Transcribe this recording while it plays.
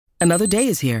Another day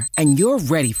is here, and you're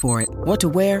ready for it. What to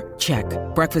wear? Check.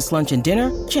 Breakfast, lunch, and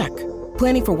dinner? Check.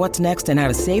 Planning for what's next and how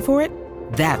to save for it?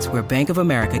 That's where Bank of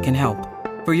America can help.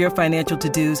 For your financial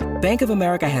to-dos, Bank of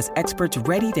America has experts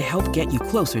ready to help get you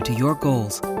closer to your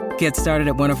goals. Get started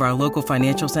at one of our local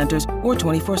financial centers or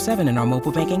 24/7 in our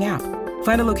mobile banking app.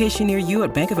 Find a location near you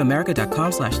at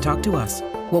bankofamerica.com/talktous.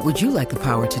 What would you like the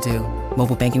power to do?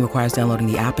 Mobile banking requires downloading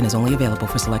the app and is only available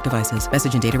for select devices.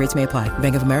 Message and data rates may apply.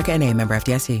 Bank of America N.A., member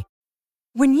FDIC.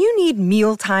 When you need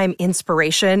mealtime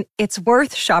inspiration, it's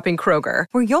worth shopping Kroger,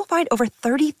 where you'll find over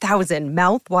 30,000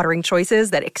 mouth-watering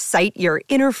choices that excite your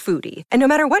inner foodie. And no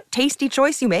matter what tasty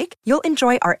choice you make, you'll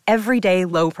enjoy our everyday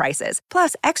low prices,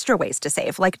 plus extra ways to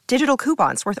save, like digital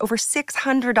coupons worth over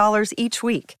 $600 each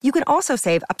week. You can also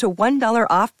save up to $1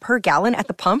 off per gallon at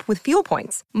the pump with fuel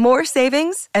points. More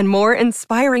savings and more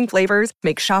inspiring flavors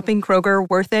make shopping Kroger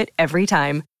worth it every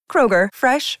time. Kroger,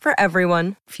 fresh for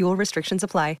everyone. Fuel restrictions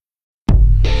apply.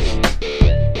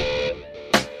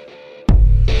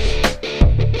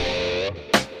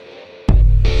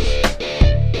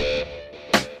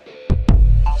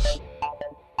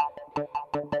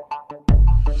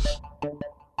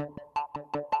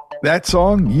 That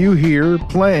song you hear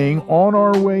playing on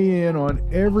our way in on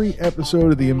every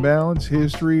episode of the Imbalanced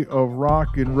History of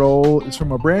Rock and Roll is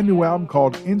from a brand new album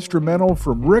called Instrumental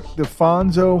from Rick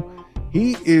DiFonzo.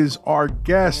 He is our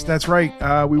guest. That's right.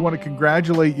 We want to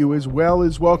congratulate you as well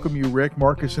as welcome you, Rick.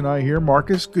 Marcus and I here.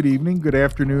 Marcus, good evening, good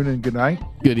afternoon, and good night.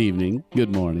 Good evening,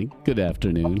 good morning, good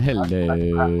afternoon.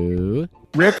 Hello.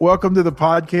 Rick, welcome to the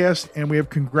podcast, and we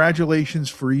have congratulations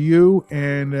for you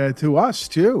and to us,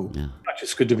 too. Yeah.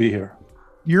 It's good to be here.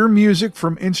 Your music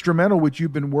from Instrumental, which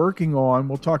you've been working on,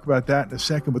 we'll talk about that in a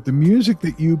second, but the music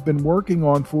that you've been working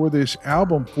on for this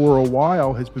album for a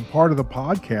while has been part of the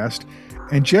podcast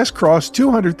and just crossed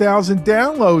 200,000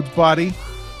 downloads, buddy.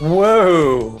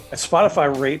 Whoa. At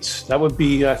Spotify rates, that would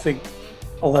be, I think,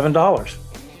 $11.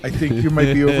 I think you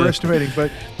might be overestimating, but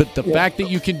the fact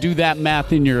that you can do that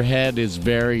math in your head is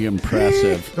very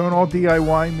impressive. Don't all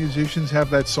DIY musicians have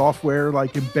that software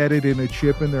like embedded in a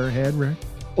chip in their head, Rick?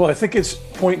 Well, I think it's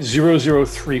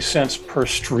 0.003 cents per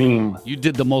stream. You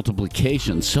did the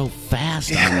multiplication so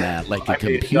fast on that, like a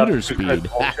computer speed.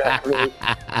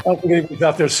 I don't think anyone's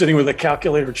out there sitting with a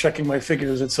calculator checking my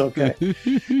figures. It's okay.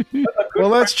 Well,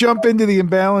 let's jump into the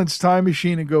Imbalanced Time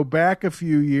Machine and go back a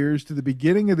few years to the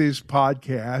beginning of this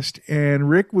podcast. And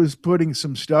Rick was putting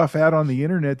some stuff out on the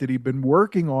internet that he'd been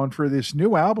working on for this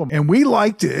new album. And we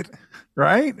liked it,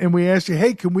 right? And we asked you,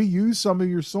 hey, can we use some of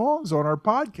your songs on our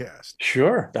podcast?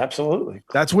 Sure, absolutely.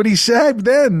 That's what he said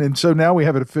then. And so now we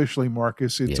have it officially,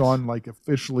 Marcus. It's Yes. on like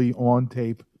officially on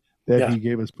tape that he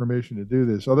gave us permission to do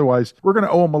this. Otherwise, we're going to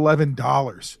owe him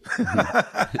 $11.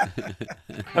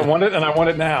 I want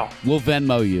it now. We'll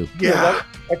Venmo you. Yeah. That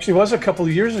actually was a couple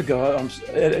of years ago.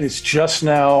 It's just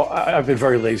now, I've been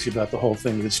very lazy about the whole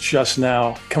thing. It's just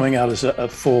now coming out as a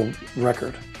full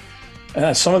record.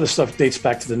 And some of the stuff dates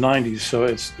back to the 90s. So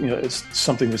it's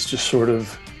something that's just sort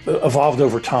of evolved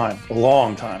over time, a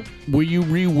long time. Were you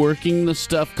reworking the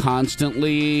stuff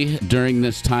constantly during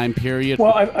this time period?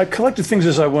 Well, I collected things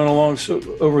as I went along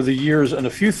over the years, and a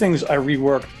few things I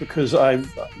reworked because I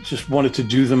just wanted to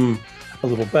do them a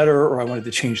little better, or I wanted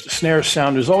to change the snare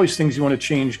sound. There's always things you want to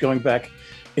change going back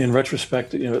in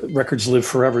retrospect. Records live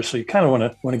forever, so you kind of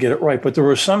want to get it right. But there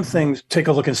were some things. Take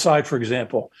a look inside, for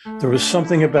example. There was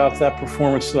something about that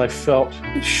performance that I felt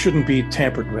it shouldn't be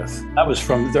tampered with. That was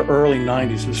from the early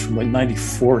 90s. It was from like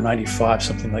 94, 95,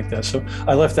 something like that. So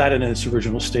I left that in its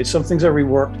original state. Some things I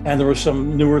reworked, and there were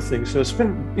some newer things. So it's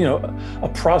been, a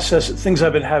process, things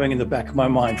I've been having in the back of my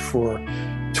mind for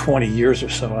 20 years or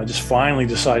so. I just finally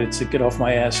decided to get off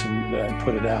my ass and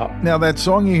put it out. Now, that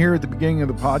song you hear at the beginning of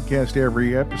the podcast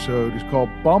every episode is called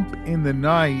Bump in the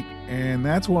Night, and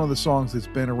that's one of the songs that's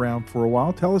been around for a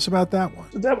while. Tell us about that one.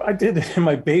 I did it in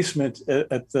my basement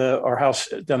at our house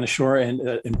down the shore in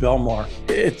Belmar.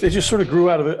 It just sort of grew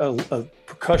out of a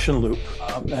percussion loop,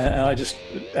 and I just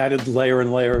added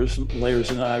layers, and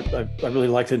I really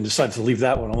liked it and decided to leave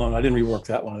that one alone. I didn't rework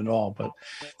that one at all, but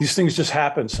these things just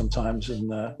happen sometimes,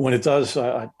 and when it does,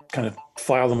 I kind of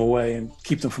file them away and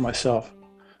keep them for myself,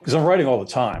 because I'm writing all the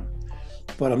time,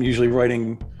 but I'm usually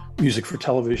writing music for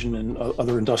television and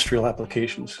other industrial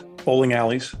applications, bowling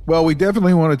alleys. Well, we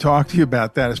definitely want to talk to you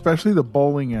about that, especially the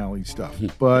bowling alley stuff,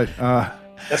 but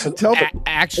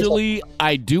Actually,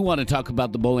 I do want to talk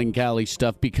about the bowling alley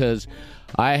stuff because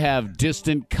I have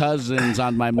distant cousins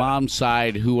on my mom's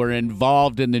side who are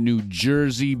involved in the New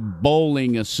Jersey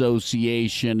Bowling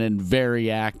Association and very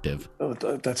active. Oh,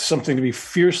 that's something to be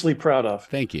fiercely proud of.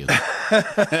 Thank you.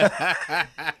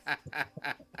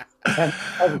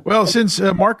 Well, since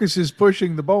Marcus is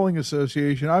pushing the Bowling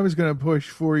Association, I was going to push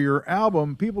for your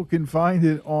album. People can find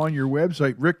it on your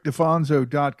website,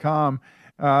 rickdifonzo.com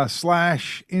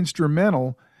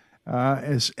 /instrumental.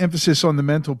 As emphasis on the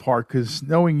mental part, because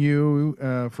knowing you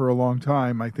for a long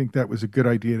time, I think that was a good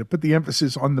idea to put the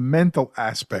emphasis on the mental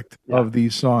aspect of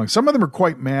these songs. Some of them are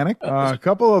quite manic. A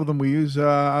couple of them we use.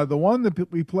 The one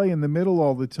that we play in the middle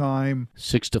all the time.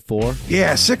 6-4?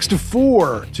 Yeah,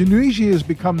 6-4. Tunisia has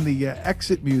become the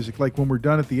exit music, like when we're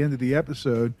done at the end of the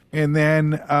episode. And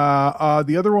then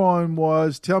the other one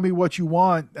was Tell Me What You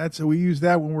Want. We use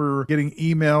that when we're getting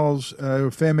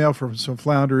emails, fan mail from some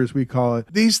flounder, as we call it.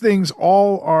 These things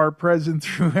all are present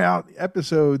throughout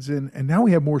episodes, and now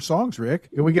we have more songs. Rick,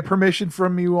 can we get permission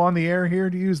from you on the air here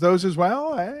to use those as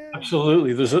well?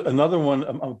 Absolutely. There's another one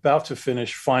I'm about to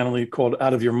finish finally called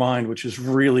Out of Your Mind, which is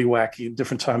really wacky,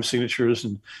 different time signatures,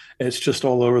 and it's just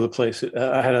all over the place.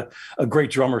 I had a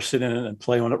great drummer sit in it and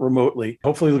play on it remotely.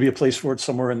 Hopefully there'll be a place for it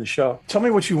somewhere in the show. Tell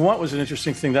Me What You Want was an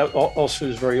interesting thing. That also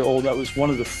is very old. That was one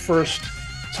of the first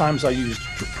times I used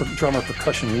drummer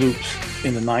percussion loops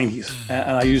in the 90s.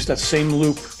 And I used that same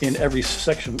loop in every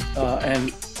section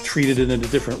and treated it in a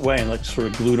different way and like sort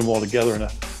of glued them all together in a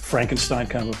Frankenstein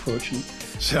kind of approach.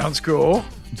 Sounds cool.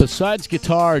 Besides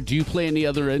guitar, do you play any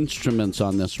other instruments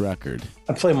on this record?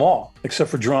 I play them all, except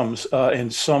for drums. In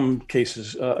some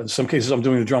cases, I'm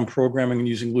doing the drum programming and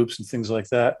using loops and things like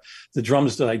that. The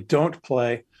drums that I don't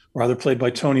play are either played by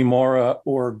Tony Mora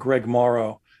or Greg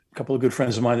Morrow, a couple of good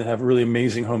friends of mine that have really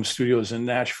amazing home studios in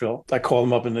Nashville. I call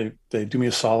them up and they do me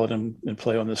a solid and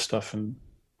play on this stuff, and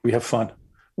we have fun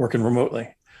working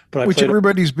remotely. Which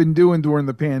everybody's been doing during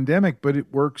the pandemic, but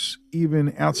it works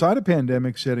even outside of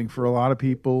pandemic setting for a lot of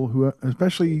people who,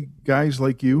 especially guys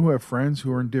like you who have friends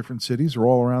who are in different cities or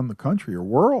all around the country or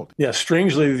world. Yeah,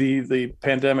 strangely, the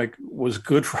pandemic was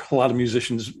good for a lot of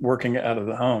musicians working out of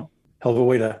the home. Hell of a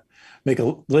way to make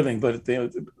a living, but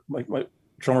my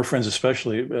drummer friends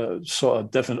especially saw a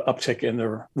definite uptick in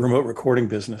their remote recording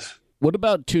business. What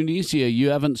about Tunisia? You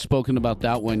haven't spoken about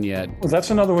that one yet. Well, that's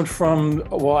another one from,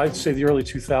 I'd say the early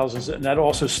 2000s. And that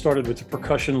also started with the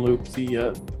percussion loop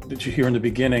that you hear in the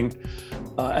beginning.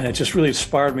 And it just really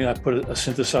inspired me. And I put a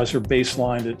synthesizer bass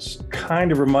line that's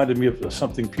kind of reminded me of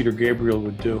something Peter Gabriel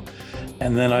would do.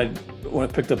 And then when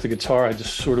I picked up the guitar, I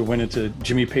just sort of went into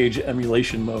Jimmy Page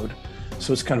emulation mode.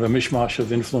 So it's kind of a mishmash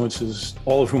of influences,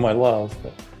 all of whom I love.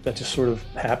 But that just sort of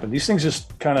happened. These things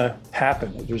just kind of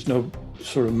happen. There's no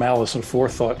sort of malice and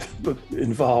forethought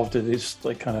involved. It just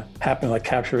like kind of happened. I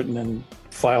capture it and then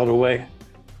file it away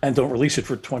and don't release it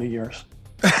for 20 years.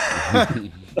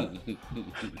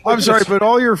 I'm sorry, but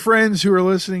all your friends who are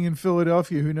listening in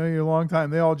Philadelphia who know you a long time,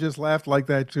 they all just laughed like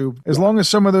that too. As long as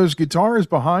some of those guitars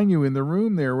behind you in the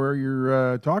room there where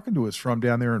you're talking to us from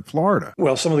down there in Florida.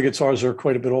 Well, some of the guitars are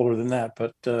quite a bit older than that,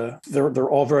 but they're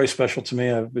all very special to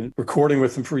me. I've been recording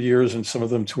with them for years and some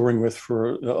of them touring with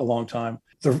for a long time.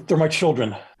 They're my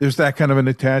children. There's that kind of an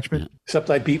attachment? Except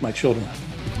I beat my children.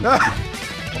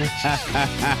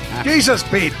 Jesus,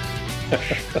 Pete.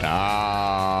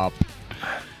 Stop.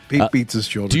 Pete beats his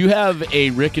children. Do you have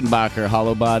a Rickenbacker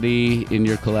hollow body in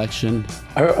your collection?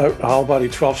 A hollow body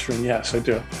 12-string, yes, I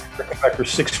do. Rickenbacker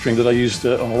 6-string that I used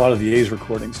on a lot of the A's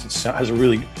recordings. It has a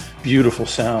really beautiful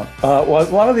sound. A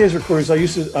lot of the A's recordings I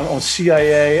used it on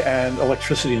CIA and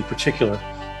Electricity in particular.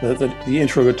 The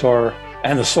intro guitar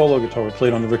and the solo guitar were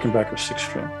played on the Rickenbacker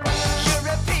 6-string.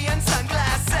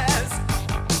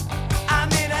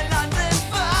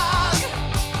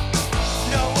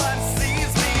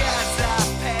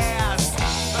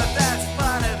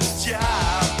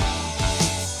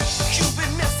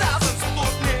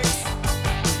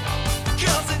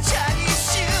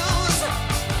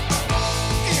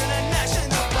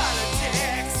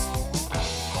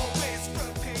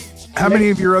 How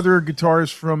many of your other guitars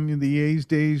from the A's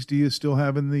days do you still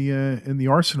have in the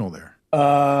arsenal there?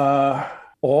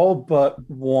 All but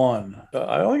one.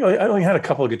 I only had a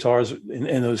couple of guitars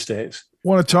in those days. I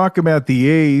want to talk about the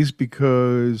A's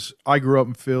because I grew up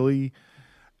in Philly,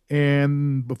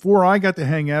 and before I got to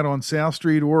hang out on South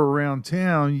Street or around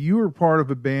town, you were part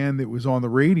of a band that was on the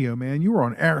radio, man. You were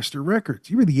on Arista Records.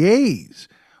 You were the A's.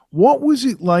 What was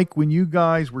it like when you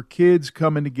guys were kids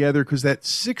coming together? Because that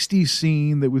 60s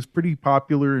scene that was pretty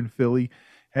popular in Philly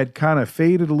had kind of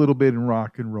faded a little bit in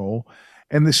rock and roll.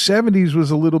 And the 70s was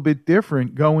a little bit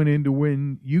different going into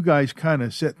when you guys kind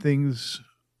of set things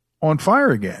on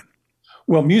fire again.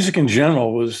 Well, music in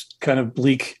general was kind of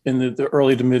bleak in the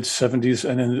early to mid 70s.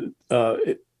 And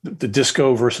then the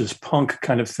disco versus punk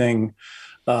kind of thing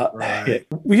hit.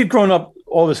 We had grown up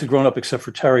all of us had grown up except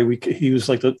for Terry. He was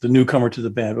like the newcomer to the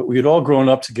band, but we had all grown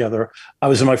up together. I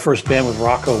was in my first band with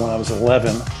Rocco when I was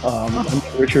 11. I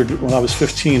met Richard when I was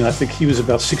 15. I think he was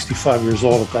about 65 years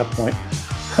old at that point.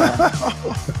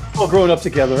 All growing up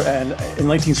together, and in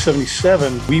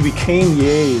 1977, we became the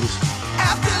A's.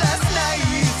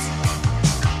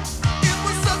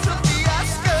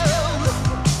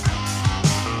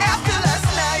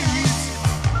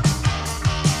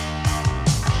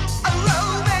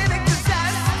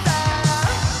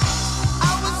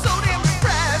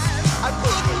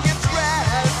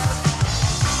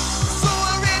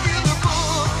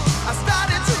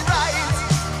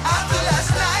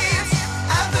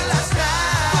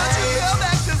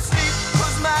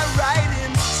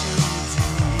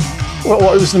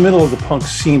 Well, it was the middle of the punk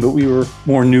scene, but we were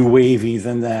more new wavy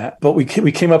than that. But we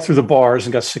came up through the bars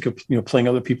and got sick of playing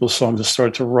other people's songs and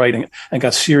started to write and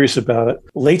got serious about it.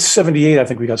 Late 78, I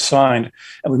think we got signed,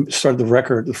 and we started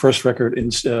the first record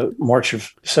in March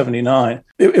of 79.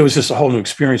 It was just a whole new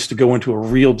experience to go into a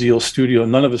real deal studio.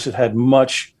 None of us had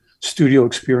much studio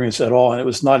experience at all, and it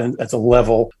was not at the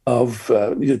level of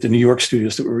the New York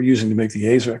studios that we were using to make the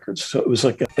A's records. So it was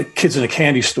like a kids in a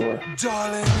candy store.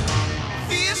 Darling,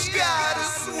 fish gotta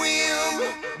swim,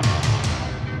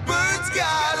 birds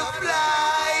gotta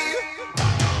fly,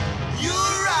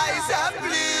 your eyes are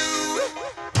blue,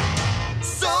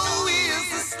 so is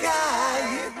the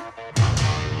sky.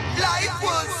 Life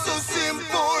was so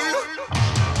simple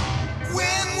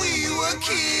when we were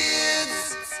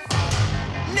kids.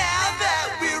 Now that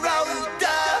we're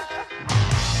older,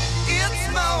 it's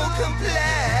more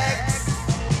complex.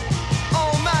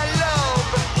 Oh my love,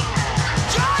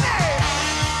 Johnny!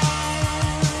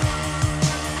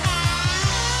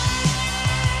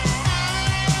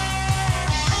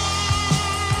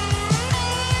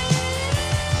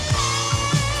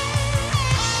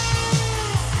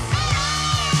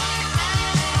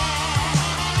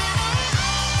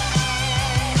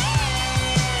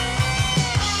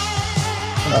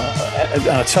 And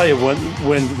I'll tell you, when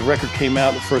the record came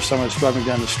out, the first time I was driving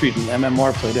down the street and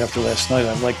MMR played After Last Night,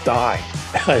 I'd like die.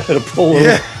 I had to pull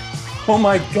over. Oh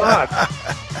my God.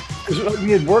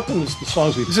 We had worked on the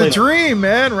songs we played. It's a dream,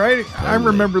 man, right? I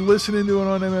remember listening to it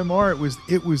on MMR.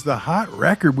 It was the hot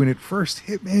record when it first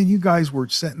hit, man. You guys were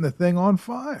setting the thing on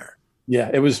fire. Yeah,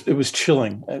 it was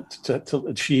chilling to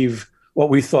achieve what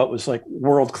we thought was like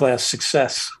world-class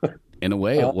success. In a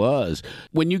way, it was.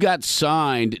 When you got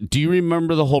signed, do you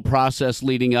remember the whole process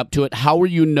leading up to it? How were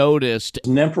you noticed?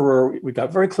 Nemperor, we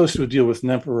got very close to a deal with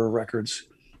Nemperor Records.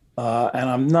 And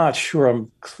I'm not sure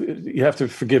you have to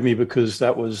forgive me because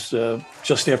that was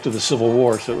just after the Civil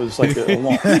War. So it was like a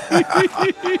long.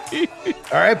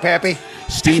 All right, Pappy.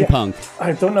 Steampunk. Yeah,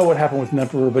 I don't know what happened with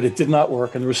Nemperor, but it did not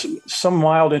work. And there was some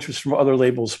mild interest from other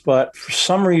labels. But for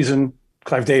some reason,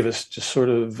 Clive Davis just sort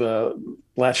of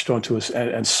latched onto us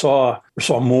and saw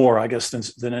more, I guess,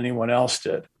 than anyone else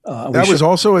did. That was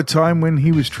also a time when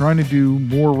he was trying to do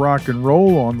more rock and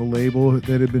roll on the label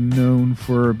that had been known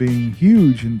for being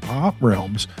huge in pop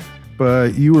realms.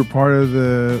 But you were part of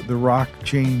the rock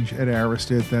change at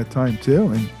Arista at that time, too.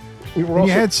 And you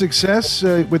had success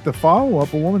with the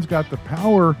follow-up. A Woman's Got the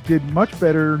Power did much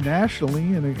better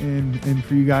nationally and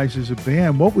for you guys as a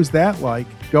band. What was that like,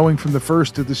 going from the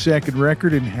first to the second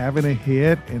record and having a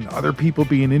hit and other people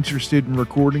being interested in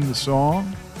recording the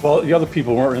song? Well, the other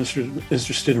people weren't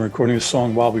interested in recording the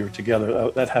song while we were together.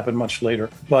 That happened much later.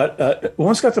 But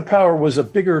Woman's Got the Power was a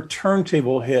bigger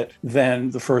turntable hit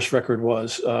than the first record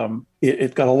was.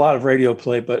 It got a lot of radio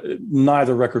play, but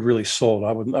neither record really sold.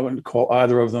 I wouldn't call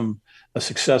either of them a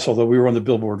success, although we were on the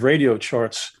Billboard radio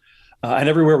charts. And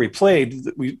everywhere we played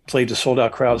to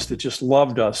sold-out crowds that just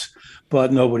loved us,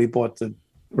 but nobody bought the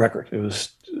record. It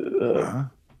was...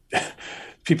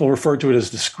 People referred to it as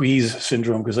the squeeze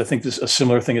syndrome because I think a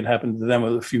similar thing had happened to them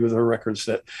with a few of their records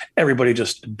that everybody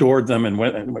just adored them and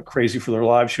went crazy for their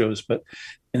live shows. But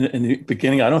in the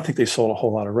beginning, I don't think they sold a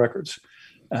whole lot of records.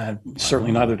 And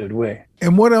certainly neither did we.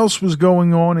 And what else was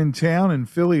going on in town in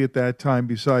Philly at that time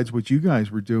besides what you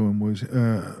guys were doing? Was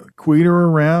Queter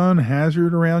around,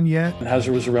 Hazard around yet? And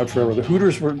Hazard was around forever. The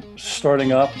Hooters were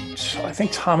starting up. I think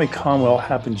Tommy Conwell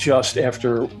happened just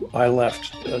after I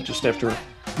left, just after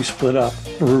we split up.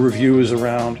 Peru Review was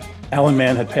around. Alan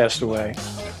Mann had passed away.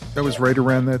 That was right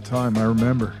around that time, I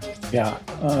remember. Yeah.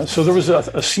 So there was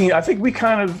a scene. I think we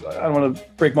kind of, I don't want to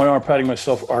break my arm patting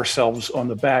ourselves on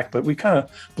the back, but we kind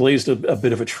of blazed a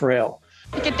bit of a trail.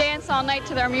 You could dance all night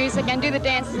to their music and do the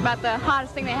dances about the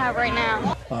hottest thing they have right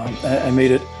now. And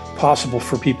made it possible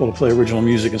for people to play original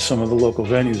music in some of the local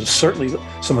venues, certainly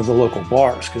some of the local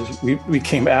bars, because we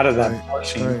came out of that bar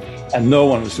scene and no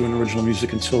one was doing original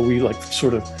music until we like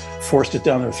sort of forced it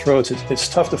down their throats. It's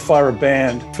tough to fire a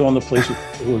band, fill in the place with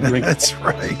people who are drinking. That's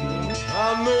right.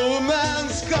 I know a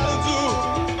man's gotta do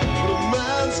what a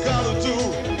man's gotta do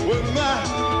when my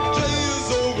day is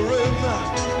over and my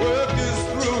work is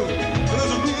through. And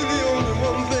there's really only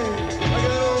one thing I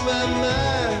got on my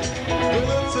mind.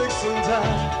 Gonna take some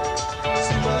time to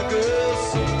see my girl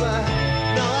so fine.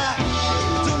 Now I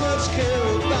too much care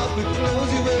about the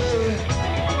clothes you wear,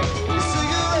 the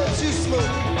cigarettes you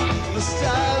smoke, the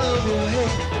style of your hair,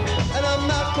 and I'm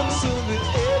not concerned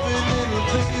with every little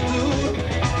thing you do.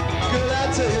 Girl, I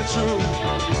tell you true,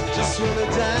 just wanna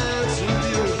dance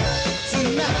with you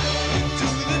tonight. We do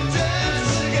the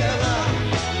dance together,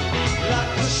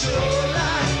 like the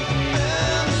shoreline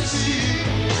and the sea.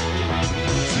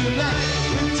 Tonight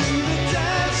we do the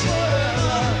dance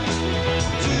forever,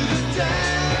 do the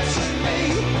dance with me,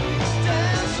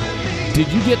 dance with me.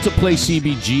 Did you get to play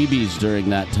CBGBs during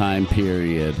that time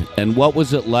period? And what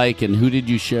was it like, and who did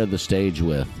you share the stage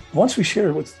with? Once we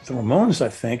shared it with the Ramones, I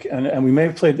think, and we may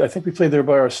have played, I think we played there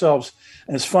by ourselves.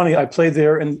 And it's funny, I played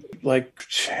there in like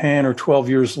 10 or 12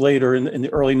 years later in the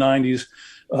early 90s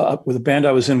with a band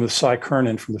I was in with Cy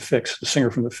Kernan from The Fix, the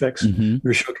singer from The Fix. Mm-hmm. We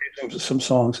were showcasing some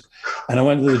songs. And I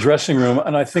went into the dressing room,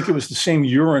 and I think it was the same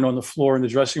urine on the floor in the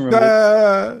dressing room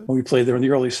when we played there in the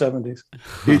early 70s.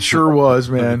 It sure was,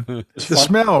 man. The The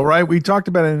smell, right? We talked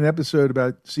about it in an episode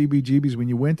about CBGBs. When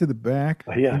you went to the back,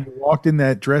 Yeah. and you walked in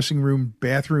that dressing room,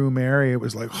 bathroom area, it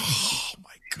was like, oh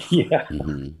my God. Yeah,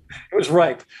 It was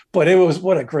ripe, but it was,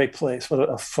 what a great place. What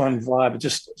a fun vibe. It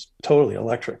just totally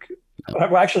electric.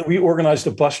 Actually, we organized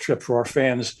a bus trip for our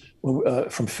fans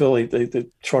from Philly. They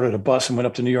chartered a bus and went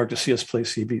up to New York to see us play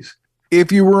CBs.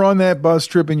 If you were on that bus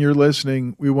trip and you're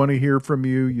listening, we want to hear from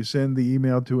you. You send the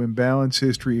email to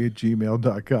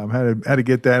imbalancehistory@gmail.com. How to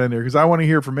get that in there, because I want to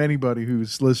hear from anybody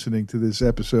who's listening to this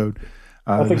episode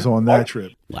that was on that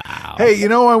trip. Wow. Hey,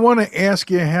 I want to ask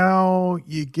you how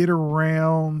you get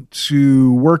around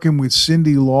to working with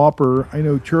Cyndi Lauper. I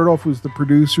know Chertoff was the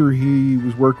producer. He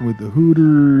was working with the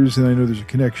Hooters, and I know there's a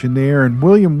connection there. And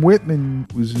William Whitman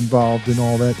was involved in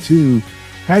all that too.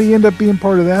 How do you end up being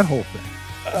part of that whole thing?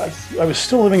 I was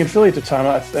still living in Philly at the time,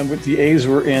 and the A's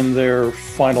were in their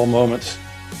final moments.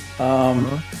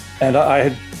 And I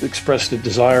had expressed a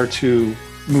desire to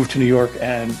move to New York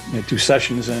and do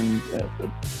sessions and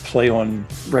play on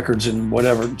records and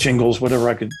whatever, jingles, whatever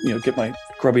I could get my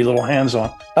grubby little hands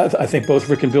on. I think both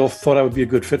Rick and Bill thought I would be a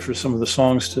good fit for some of the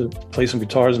songs to play some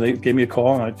guitars, and they gave me a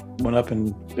call, and I went up,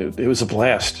 and it was a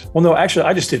blast. Well, no, actually,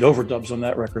 I just did overdubs on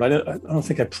that record. I don't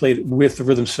think I played with the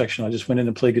rhythm section. I just went in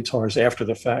and played guitars after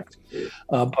the fact.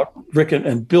 But Rick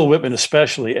and Bill Whitman,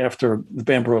 especially after the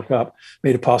band broke up,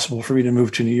 made it possible for me to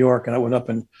move to New York, and I went up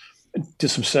and did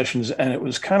some sessions, and it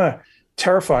was kind of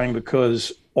terrifying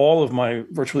because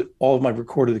virtually all of my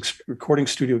recording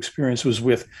studio experience was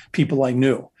with people I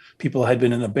knew, people I had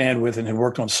been in a band with and had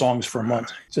worked on songs for a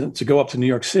month. So to go up to New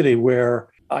York City, where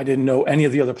I didn't know any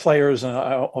of the other players and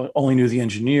I only knew the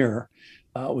engineer,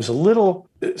 was a little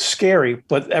scary,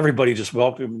 but everybody just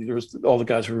welcomed me. All the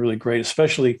guys were really great,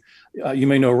 especially, you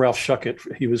may know Ralph Schuckett.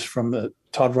 He was from the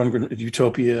Todd Rundgren at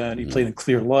Utopia, and he played in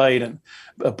Clear Light and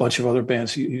a bunch of other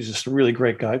bands. He's just a really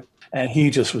great guy. And he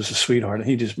just was a sweetheart, and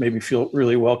he just made me feel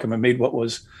really welcome and made what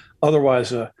was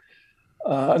otherwise a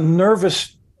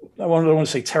nervous, I don't want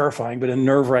to say terrifying, but a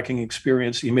nerve-wracking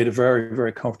experience. He made it very,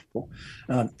 very comfortable.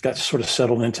 Got sort of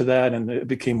settled into that, and it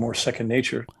became more second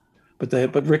nature. But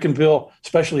Rick and Bill,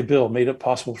 especially Bill, made it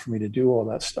possible for me to do all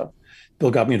that stuff. Bill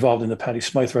got me involved in the Patti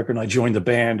Smythe record, and I joined the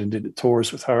band and did the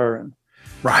tours with her. And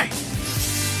Right.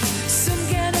 Some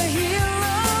kind of hero,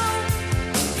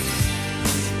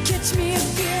 catch me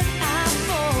again, I'm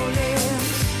falling,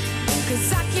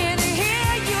 'cause I can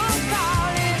hear you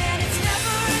calling, and it's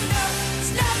never enough,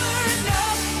 it's never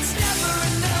enough, it's never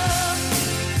enough.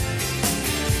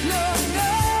 No,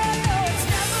 no, no, it's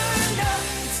never enough,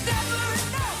 it's never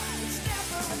enough, it's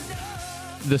never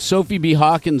enough. The Sophie B.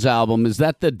 Hawkins album, is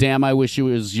that the Damn I Wish It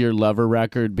Was Your Lover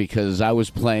record? Because I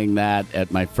was playing that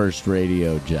at my first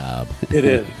radio job. it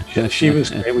is. She was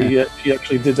great. She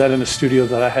actually did that in a studio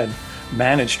that I had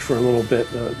managed for a little bit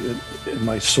in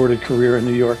my sordid career in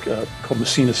New York, called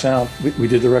Messina Sound. We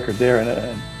did the record there,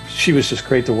 and she was just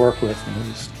great to work with. And it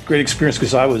was a great experience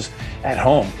because I was at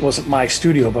home. It wasn't my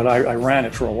studio, but I ran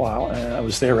it for a while, and I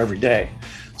was there every day.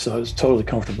 So I was totally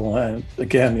comfortable. And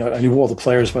again, I knew all the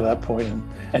players by that point,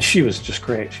 and she was just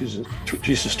great. She's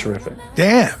just terrific.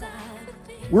 Damn.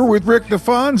 We're with Rick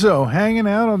DiFonzo, hanging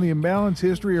out on the imbalanced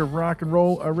history of rock and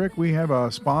roll. Rick, we have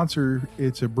a sponsor.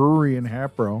 It's a brewery in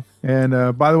Hatboro.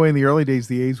 And by the way, in the early days,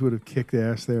 the A's would have kicked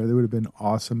ass there. They would have been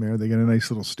awesome there. They got a nice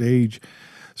little stage.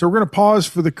 So we're going to pause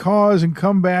for the cause and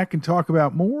come back and talk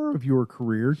about more of your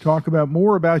career, talk about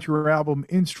more about your album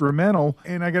Instrumental.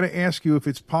 And I got to ask you if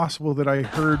it's possible that I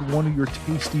heard one of your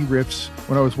tasty riffs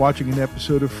when I was watching an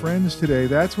episode of Friends today.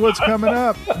 That's what's coming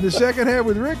up in the second half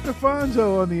with Rick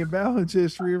DiFonzo on the imbalanced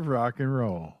history of rock and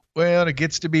roll. Well, it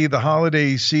gets to be the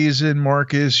holiday season,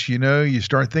 Marcus. You know, you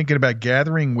start thinking about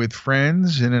gathering with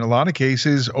friends, and in a lot of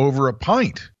cases, over a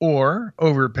pint or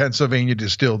over Pennsylvania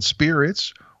distilled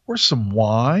spirits, or some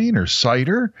wine or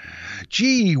cider.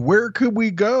 Gee, where could we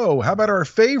go? How about our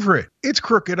favorite? It's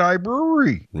Crooked Eye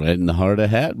Brewery. Right in the heart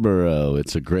of Hatboro.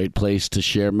 It's a great place to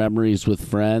share memories with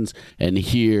friends and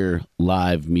hear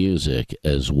live music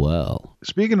as well.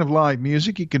 Speaking of live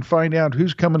music, you can find out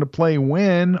who's coming to play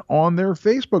when on their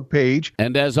Facebook page.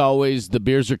 And as always, the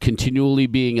beers are continually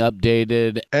being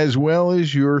updated. As well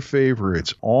as your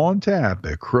favorites on tap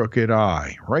at Crooked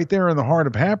Eye. Right there in the heart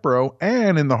of Hatboro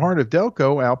and in the heart of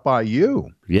Delco out by you.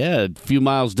 Yeah, a few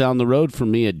miles down the road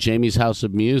from me at Jamie's House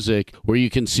of Music, where you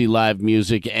can see live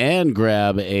music and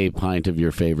grab a pint of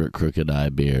your favorite Crooked Eye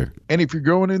beer. And if you're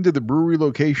going into the brewery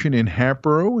location in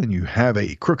Hatboro and you have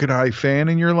a Crooked Eye fan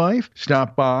in your life,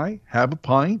 stop by, have a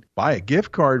pint, buy a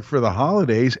gift card for the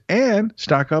holidays, and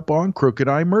stock up on Crooked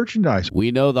Eye merchandise.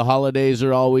 We know the holidays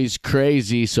are always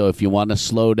crazy, so if you want to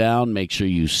slow down, make sure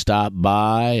you stop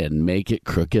by and make it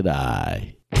Crooked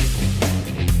Eye.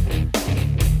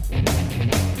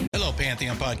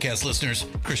 Pantheon podcast listeners,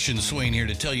 Christian Swain here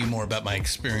to tell you more about my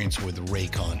experience with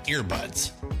Raycon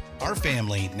earbuds. Our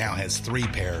family now has 3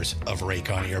 pairs of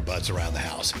Raycon earbuds around the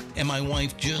house, and my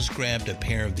wife just grabbed a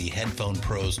pair of the Headphone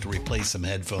Pros to replace some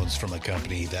headphones from a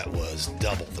company that was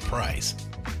double the price.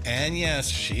 And yes,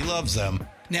 she loves them.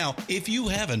 Now, if you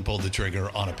haven't pulled the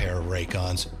trigger on a pair of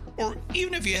Raycons, or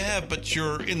even if you have, but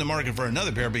you're in the market for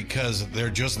another pair because they're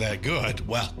just that good,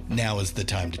 well, now is the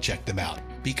time to check them out,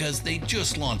 because they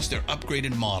just launched their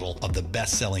upgraded model of the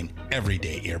best-selling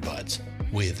everyday earbuds.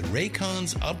 With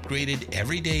Raycon's upgraded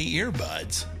everyday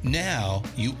earbuds, now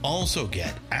you also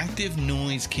get active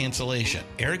noise cancellation,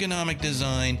 ergonomic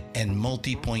design, and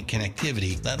multi-point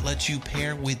connectivity that lets you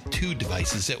pair with 2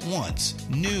 devices at once.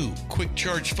 New quick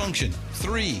charge function,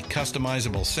 3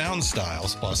 customizable sound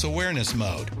styles, plus awareness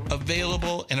mode.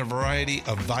 Available in a variety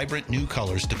of vibrant new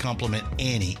colors to complement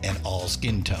any and all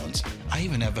skin tones. I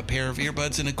even have a pair of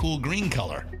earbuds in a cool green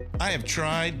color. I have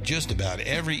tried just about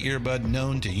every earbud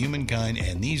known to humankind,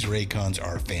 and these Raycons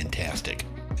are fantastic.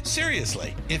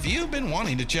 Seriously, if you've been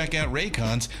wanting to check out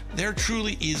Raycons, there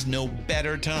truly is no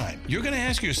better time. You're going to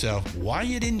ask yourself why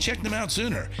you didn't check them out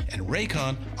sooner, and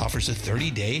Raycon offers a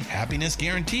 30-day happiness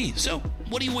guarantee. So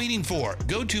what are you waiting for?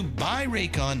 Go to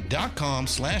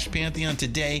buyraycon.com/Pantheon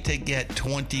today to get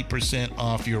 20%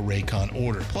 off your Raycon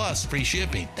order, plus free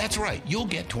shipping. That's right, you'll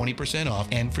get 20% off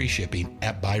and free shipping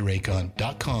at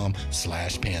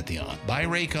buyraycon.com/Pantheon.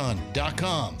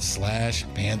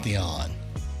 buyraycon.com/Pantheon.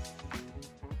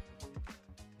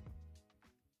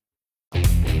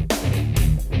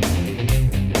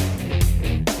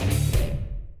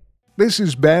 This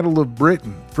is Battle of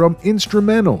Britain from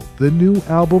Instrumental, the new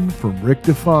album from Rick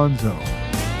DiFonzo.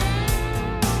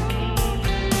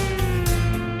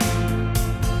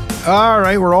 All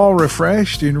right, we're all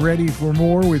refreshed and ready for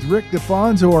more with Rick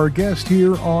DiFonzo, our guest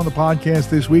here on the podcast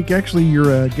this week. Actually,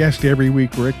 you're a guest every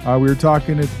week, Rick. We were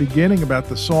talking at the beginning about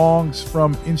the songs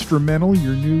from Instrumental,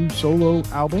 your new solo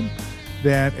album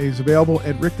that is available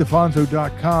at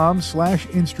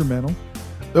rickdifonzo.com/instrumental.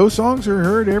 Those songs are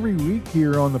heard every week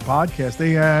here on the podcast.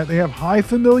 They have high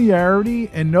familiarity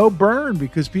and no burn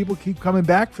because people keep coming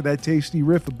back for that tasty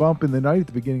riff, a bump in the night at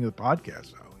the beginning of the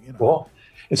podcast. So, you know, well,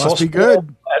 it's must also be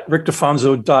good at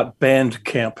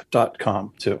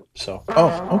rickdifonzo.bandcamp.com too. So,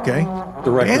 oh, okay,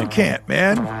 Bandcamp,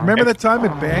 man. Remember that time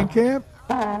at Bandcamp?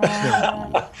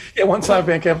 Yeah, one time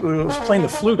Bandcamp was playing the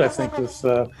flute, I think. With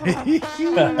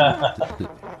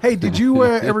Hey, did you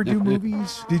ever do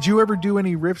movies? Did you ever do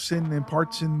any riffs and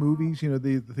parts in movies? You know,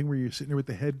 the thing where you're sitting there with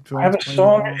the headphones. I have a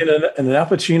song in an Al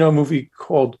Pacino movie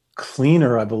called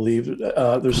Cleaner, I believe.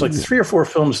 There's like 3 or 4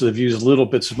 films that have used little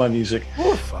bits of my music.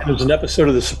 And there's an episode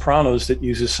of The Sopranos that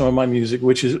uses some of my music,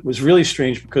 which was really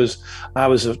strange because I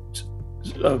was a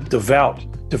devout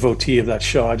devotee of that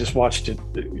show. I just watched it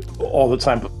all the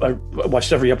time. I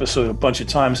watched every episode a bunch of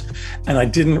times, and I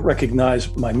didn't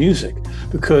recognize my music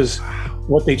because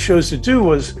what they chose to do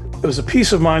was, it was a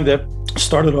piece of mine that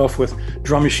started off with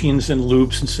drum machines and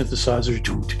loops and synthesizers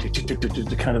to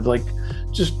kind of like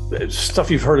just stuff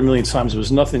you've heard a million times. It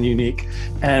was nothing unique.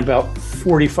 And about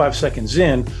 45 seconds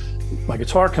in, my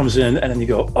guitar comes in, and then you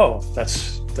go, oh,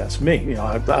 that's me. You know,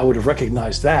 I would have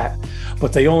recognized that,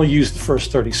 but they only used the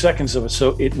first 30 seconds of it,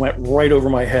 so it went right over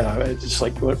my head. It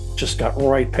just got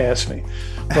right past me.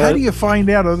 But how do you find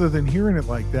out, other than hearing it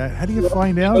like that? How do you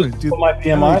find out? My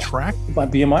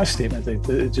BMI statement,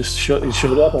 it just showed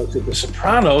up. I said, the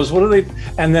Sopranos, what are they?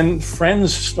 And then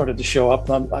Friends started to show up.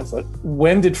 I thought,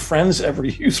 when did Friends ever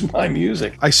use my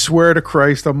music? I swear to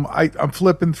Christ, I'm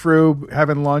flipping through,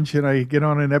 having lunch, and I get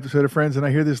on an episode of Friends, and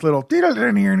I hear this little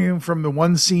from the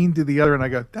one scene to the other, and I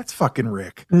go, that's fucking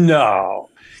Rick. No.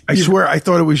 I swear I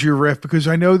thought it was your riff, because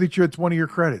I know that it's one of your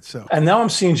credits. So, and now I'm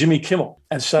seeing Jimmy Kimmel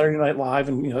and Saturday Night Live,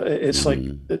 and you know, it's like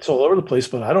it's all over the place.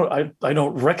 But I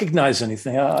don't recognize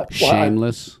anything.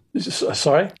 Shameless.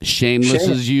 Sorry? Shameless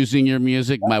is using your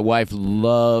music. My wife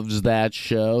loves that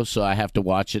show, so I have to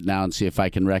watch it now and see if I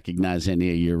can recognize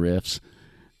any of your riffs.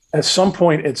 At some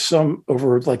point,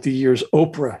 over like the years,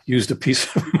 Oprah used a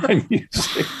piece of my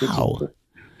music. Wow.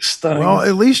 Stunning. Well,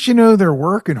 at least you know they're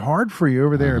working hard for you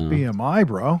over there at BMI,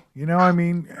 bro. You know, I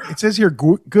mean, it says here,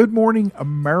 Good Morning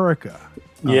America.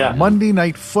 Monday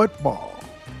Night Football.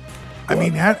 I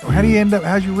mean, how do you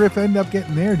how's your riff end up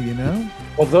getting there? Do you know?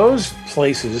 Well, those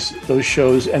places, those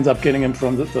shows end up getting them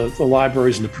from the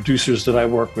libraries and the producers that I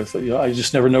work with. You know, I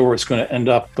just never know where it's going to end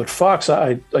up. But Fox,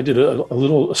 I did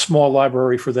a small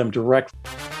library for them direct.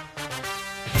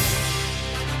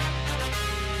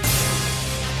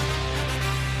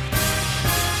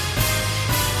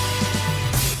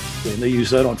 And they use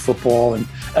that on football and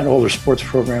all their sports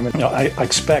programming. You know, I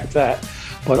expect that,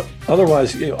 but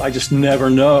otherwise, you know, I just never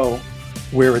know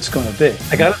where it's going to be.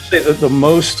 I got to say that the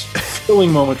most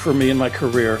thrilling moment for me in my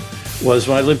career was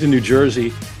when I lived in New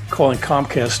Jersey, calling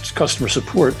Comcast customer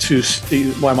support to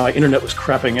see why my internet was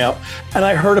crapping out, and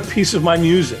I heard a piece of my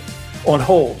music on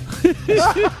hold.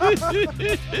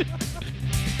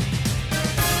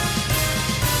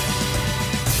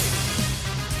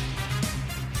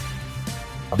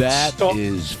 That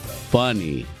is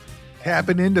funny.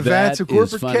 Tapping into vats of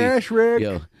corporate cash, Rick.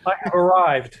 Yo, I have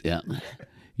arrived. yeah.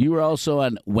 You were also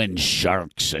on When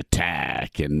Sharks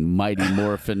Attack and Mighty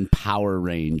Morphin Power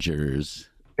Rangers.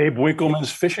 Babe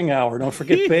Winkleman's Fishing Hour. Don't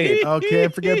forget Babe. Oh,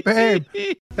 can't forget Babe.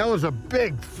 That was a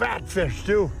big fat fish,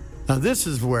 too. Now, this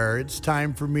is where it's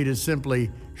time for me to simply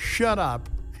shut up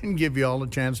and give you all a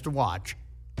chance to watch.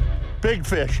 Big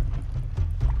fish.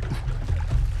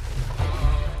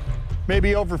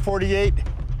 Maybe over 48.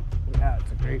 Yeah,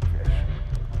 it's a great fish.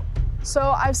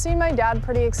 So I've seen my dad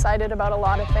pretty excited about a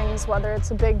lot of things, whether it's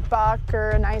a big buck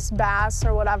or a nice bass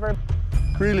or whatever.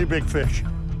 Really big fish.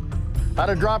 Had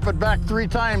to drop it back 3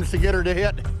 times to get her to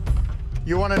hit.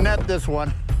 You want to net this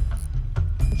one.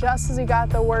 Just as he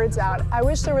got the words out, I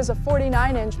wish there was a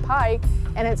 49-inch pike,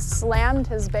 and it slammed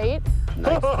his bait.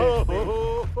 Nice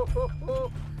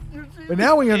fish, But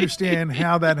now we understand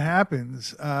how that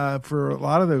happens for a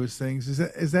lot of those things.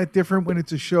 Is that different when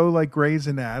it's a show like Grey's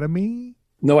Anatomy?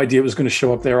 No idea it was going to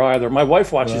show up there either. My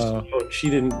wife watches the show. She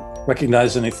didn't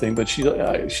recognize anything, but she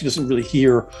doesn't really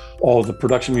hear all of the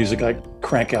production music I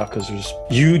crank out because there's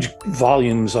huge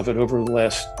volumes of it over the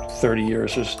last 30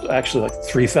 years. There's actually like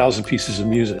 3,000 pieces of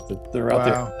music that they're out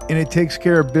there. And it takes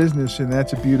care of business, and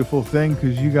that's a beautiful thing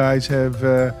because you guys have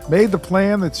made the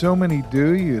plan that so many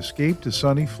do. You escape to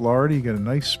sunny Florida. You got a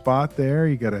nice spot there.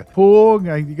 You got a pool.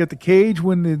 You got the cage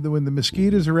when the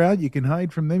mosquitoes are out. You can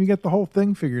hide from them. You got the whole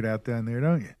thing figured out down there,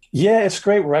 don't you? Yeah, it's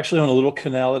great. We're actually on a little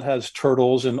canal that has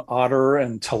turtles and otter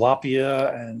and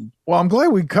tilapia and. Well, I'm glad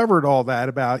we covered all that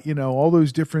about, all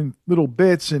those different little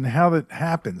bits and how that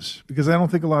happens, because I don't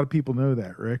think a lot of people know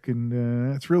that, Rick.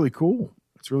 And it's really cool.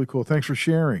 It's really cool. Thanks for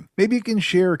sharing. Maybe you can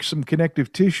share some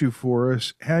connective tissue for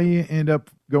us, how you end up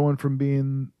going from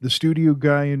being the studio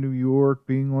guy in New York,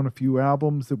 being on a few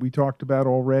albums that we talked about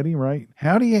already, right?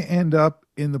 How do you end up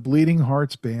in the Bleeding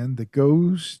Hearts band that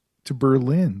goes to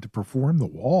Berlin to perform The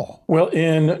Wall? Well,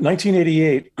 in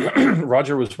 1988,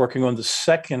 Roger was working on the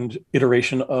second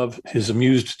iteration of his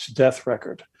Amused to Death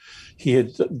record. He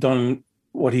had done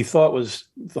what he thought was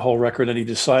the whole record, and he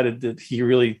decided that he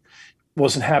really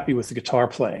wasn't happy with the guitar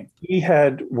playing. He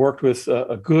had worked with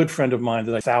a good friend of mine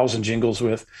that I 1,000 jingles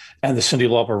with, and the Cyndi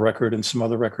Lauper record and some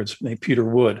other records, named Peter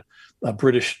Wood, a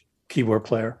British keyboard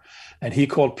player. And he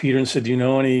called Peter and said, "Do you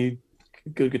know any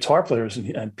good guitar players?"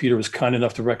 And Peter was kind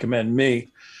enough to recommend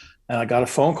me. And I got a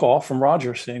phone call from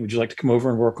Roger saying, would you like to come over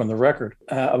and work on the record?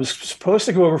 I was supposed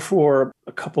to go over for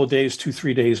a couple of days,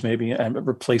 2-3 days maybe, and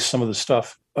replace some of the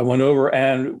stuff. I went over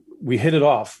and we hit it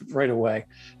off right away.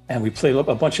 And we played a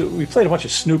bunch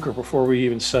of snooker before we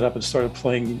even set up and started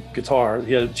playing guitar.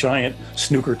 He had a giant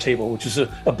snooker table, which is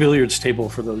a billiards table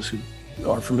for those who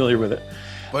aren't familiar with it.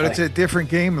 But it's a different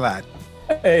game, lad.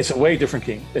 It's a way different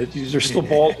game. There's still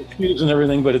balls and cubes and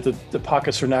everything, but the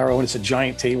pockets are narrow and it's a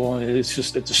giant table, and the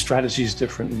strategy is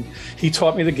different. And he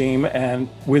taught me the game, and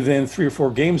within 3 or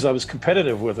 4 games, I was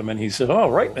competitive with him. And he said, "Oh,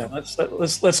 right, man,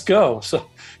 let's go." So,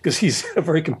 because he's a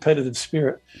very competitive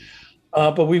spirit.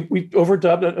 But we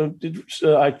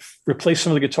overdubbed. I replaced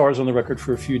some of the guitars on the record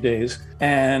for a few days.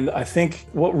 And I think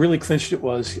what really clinched it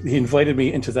was he invited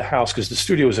me into the house, because the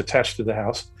studio was attached to the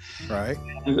house. Right.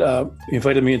 And he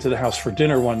invited me into the house for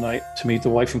dinner one night to meet the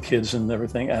wife and kids and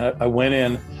everything. And I went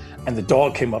in, and the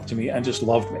dog came up to me and just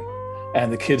loved me.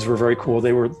 And the kids were very cool.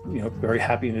 They were, very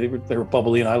happy. They were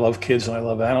bubbly, and I love kids and I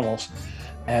love animals.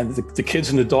 And the kids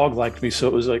and the dog liked me. So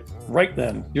it was like, right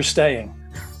then, you're staying.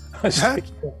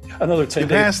 Another 10 you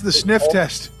days. passed the sniff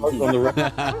test. On the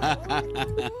record.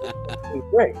 It was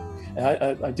great.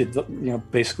 And I did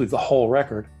basically the whole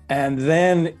record. And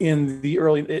then in the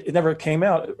early, it never came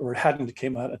out, or it hadn't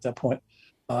came out at that point.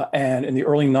 And in the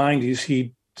early 90s,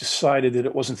 he decided that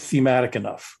it wasn't thematic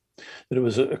enough, that it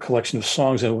was a collection of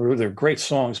songs, and they're great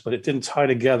songs, but it didn't tie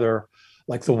together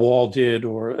like The Wall did,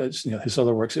 or his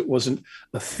other works. It wasn't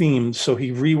a theme. So he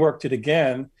reworked it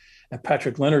again, and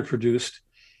Patrick Leonard produced.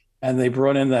 And they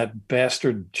brought in that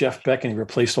bastard Jeff Beck, and he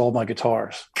replaced all my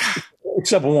guitars,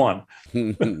 except one.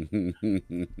 And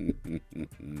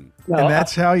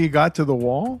that's how you got to The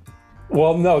Wall?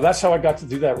 Well, no, that's how I got to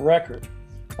do that record.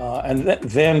 And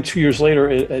then 2 years later,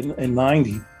 in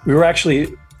 90, we were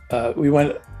actually, we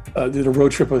went, did a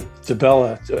road trip with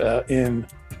DeBella in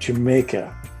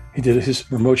Jamaica. He did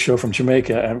his remote show from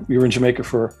Jamaica, and we were in Jamaica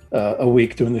for a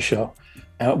week doing the show.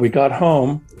 And we got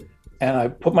home, and I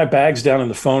put my bags down and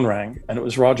the phone rang, and it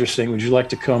was Roger saying, would you like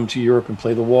to come to Europe and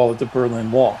play The Wall at the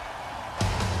Berlin Wall?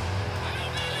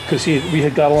 Because we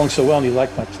had got along so well, and he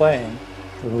liked my playing.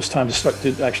 It was time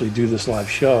to actually do this live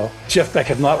show. Jeff Beck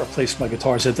had not replaced my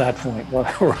guitars at that point.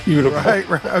 Right,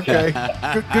 okay.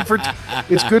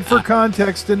 It's good for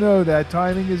context to know that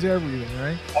timing is everything,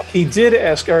 right? He did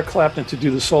ask Eric Clapton to do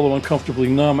the solo Uncomfortably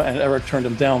Numb, and Eric turned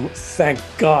him down. Thank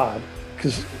God,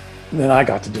 because then I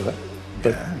got to do it.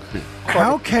 But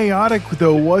how chaotic,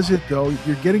 though, was it, though?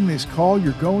 You're getting this call,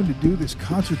 you're going to do this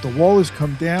concert, the wall has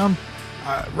come down.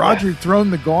 Roger had thrown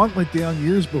the gauntlet down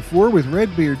years before with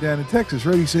Redbeard down in Texas,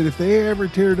 right? He said, if they ever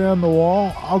tear down the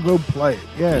wall, I'll go play it.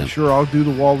 Yeah, sure, I'll do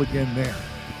the wall again there.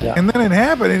 Yeah. And then it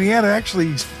happened, and he had to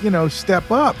actually,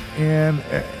 step up. And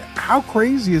how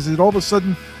crazy is it? All of a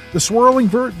sudden, the swirling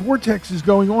vortex is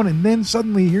going on, and then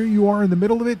suddenly here you are in the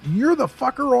middle of it, and you're the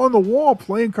fucker on the wall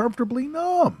playing Comfortably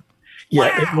Numb.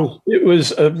 Yeah, wow. It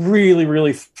was a really,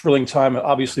 really thrilling time.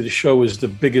 Obviously, the show was the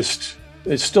biggest.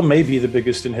 It still may be the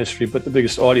biggest in history, but the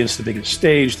biggest audience, the biggest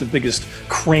stage, the biggest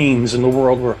cranes in the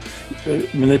world were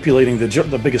manipulating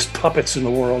the biggest puppets in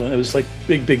the world. And it was like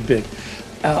big, big, big.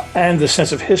 And the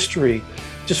sense of history,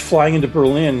 just flying into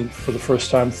Berlin for the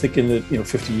first time, thinking that,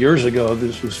 50 years ago,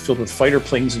 this was filled with fighter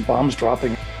planes and bombs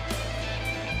dropping.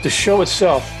 The show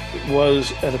itself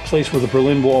was at a place where the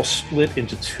Berlin Wall split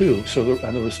into two. So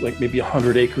there was like maybe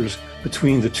 100 acres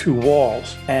between the two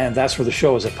walls. And that's where the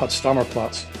show was, at Potsdamer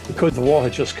Platz. Because the wall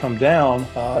had just come down,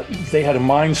 they had a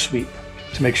mine sweep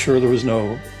to make sure there was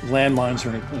no landmines or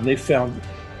anything. And they found,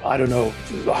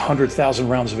 100,000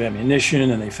 rounds of ammunition,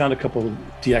 and they found a couple of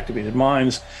deactivated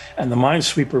mines. And the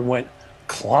minesweeper went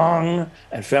clong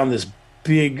and found this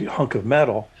big hunk of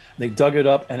metal. They dug it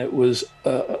up, and it was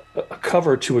a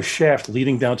cover to a shaft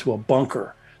leading down to a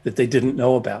bunker that they didn't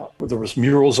know about. There was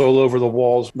murals all over the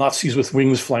walls, Nazis with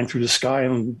wings flying through the sky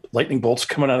and lightning bolts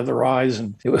coming out of their eyes.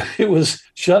 And it was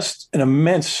just an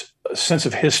immense sense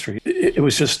of history. It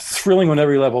was just thrilling on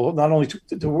every level, not only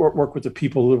to work with the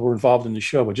people that were involved in the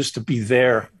show, but just to be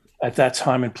there at that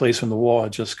time and place when the wall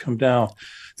had just come down.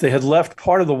 They had left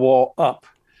part of the wall up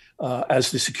as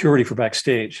the security for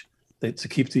backstage. To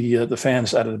keep the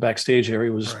fans out of the backstage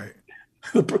area was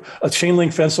a chain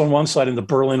link fence on one side and the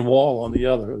Berlin Wall on the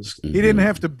other. He didn't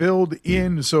have to build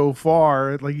in so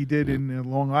far like he did in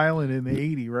Long Island in the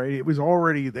 80s, right? It was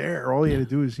already there. All he had to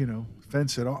do is,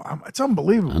 fence it off. It's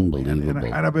unbelievable.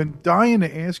 And I've been dying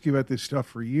to ask you about this stuff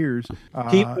for years.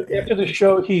 After the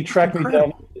show, he tracked me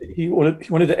down. He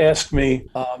wanted to ask me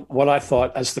what I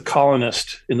thought as the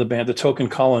colonist in the band, the token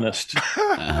colonist.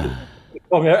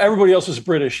 Well, I mean, everybody else was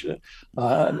British.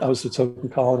 I was the token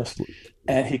colonist.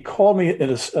 And he called me,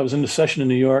 I was in the session in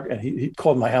New York, and he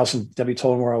called my house, and Debbie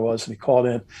told him where I was, and he called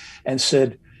in and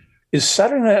said, "Is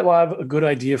Saturday Night Live a good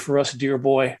idea for us, dear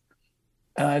boy?"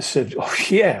 And I said, "Oh,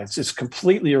 yeah, it's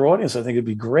completely your audience. I think it'd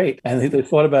be great." And they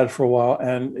thought about it for a while,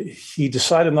 and he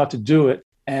decided not to do it.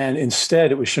 And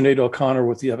instead, it was Sinead O'Connor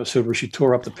with the episode where she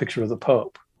tore up the picture of the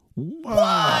Pope.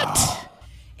 What?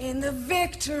 In the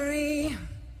victory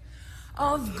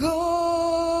of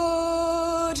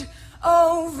good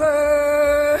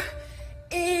over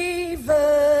evil.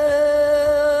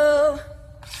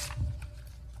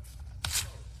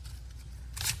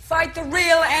 Fight the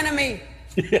real enemy.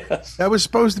 Yes. That was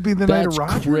supposed to be the night of That's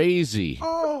Roger. crazy.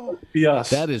 Oh, Yes.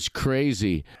 That is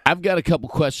crazy. I've got a couple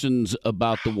questions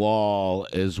about the wall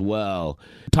as well.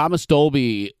 Thomas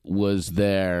Dolby was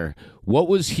there. What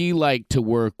was he like to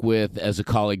work with as a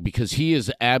colleague? Because he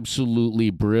is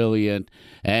absolutely brilliant,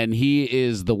 and he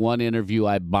is the one interview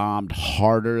I bombed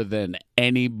harder than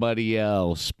anybody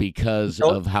else because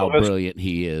of how brilliant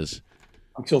he is.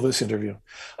 Until this interview.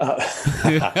 You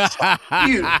That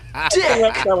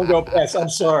will go past. I'm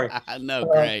sorry. No,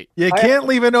 great. you can't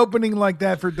leave an opening like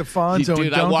that for DiFonzo. Dude,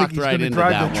 and I don't walked think he's right gonna into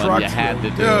drive that the one. truck You had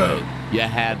to through. do it. You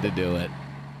had to do it.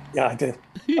 Yeah, I did.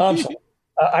 I'm sorry.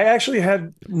 I actually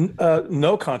had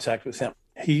no contact with him.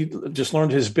 He just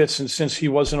learned his bits, and since he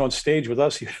wasn't on stage with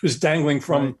us, he was dangling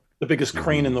from the biggest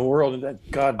crane in the world. And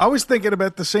that, God, I was thinking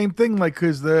about the same thing, like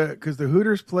because the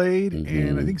Hooters played,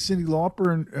 and I think Cyndi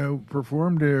Lauper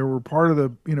performed, were part of the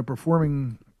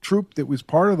performing troupe that was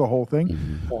part of the whole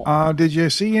thing. Did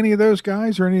you see any of those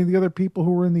guys or any of the other people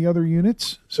who were in the other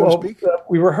units, so to speak?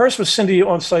 We rehearsed with Cindy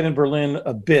on site in Berlin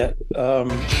a bit.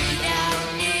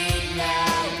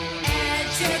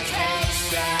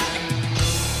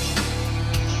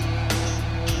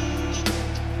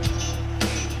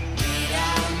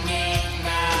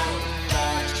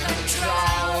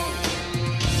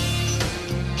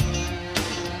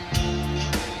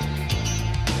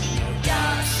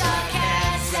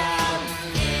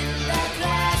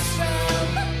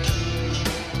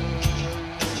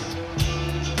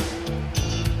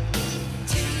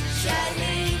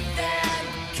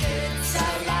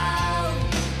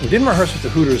 We didn't rehearse with the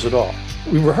Hooters at all.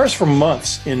 We rehearsed for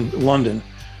months in London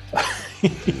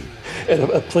at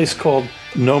a place called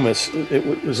Nomis.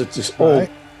 It was at this old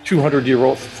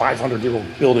 200-year-old, 500-year-old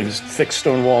buildings, thick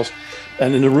stone walls.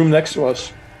 And in the room next to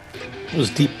us was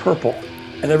Deep Purple.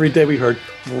 And every day we heard...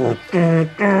 You're kidding.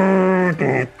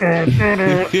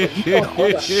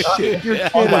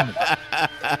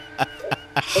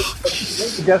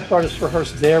 The guest artists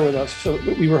rehearsed there with us. So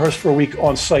we rehearsed for a week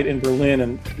on site in Berlin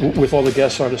and with all the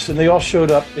guest artists. And they all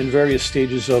showed up in various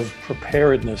stages of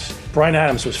preparedness. Bryan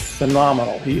Adams was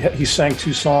phenomenal. He sang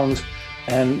 2 songs.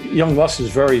 And Young Lust is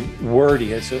very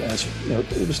wordy. It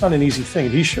was not an easy thing.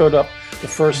 He showed up the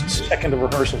first second of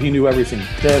rehearsal. He knew everything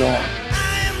dead on.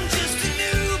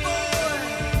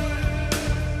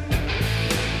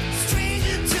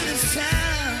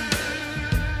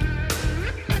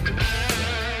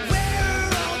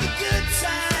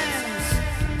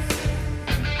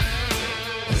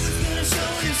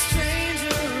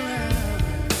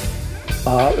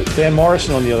 Van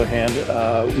Morrison, on the other hand,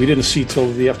 we didn't see till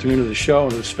the afternoon of the show,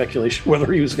 and there was speculation whether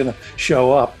he was going to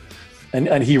show up.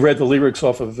 And he read the lyrics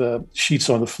off of sheets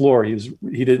on the floor.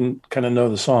 He didn't kind of know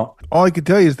the song. All I can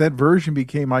tell you is that version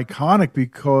became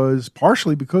iconic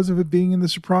partially because of it being in The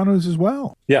Sopranos as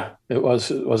well. Yeah, it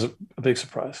was a big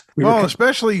surprise.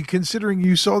 Especially considering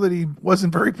you saw that he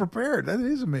wasn't very prepared. That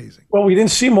is amazing. Well, we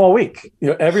didn't see him all week.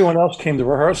 Everyone else came to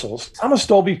rehearsals. Thomas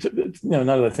Dolby, now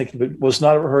that I think of it, was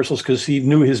not at rehearsals because he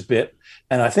knew his bit.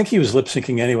 And I think he was lip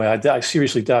syncing anyway. I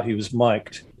seriously doubt he was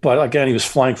mic'd. But again, he was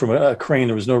flying from a crane.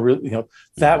 There was no real,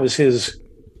 that was his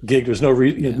gig. There was no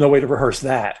way to rehearse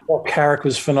that. Well, Carrick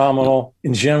was phenomenal.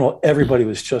 In general, everybody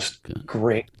was just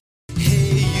great.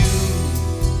 Hey, you,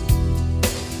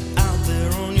 out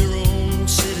there on your own,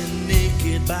 sitting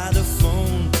naked by the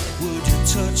phone, would you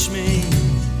touch me?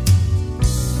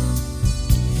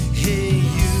 Hey,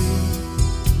 you,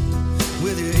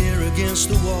 with your ear against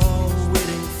the wall,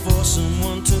 waiting for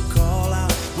someone to call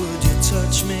out, would you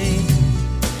touch me?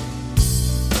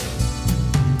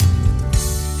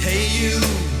 Hey, you,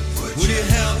 would you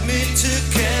help me to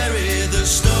carry the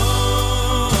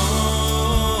stone?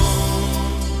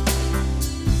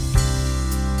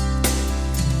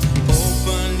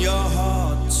 Open your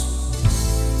heart,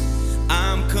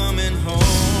 I'm coming home.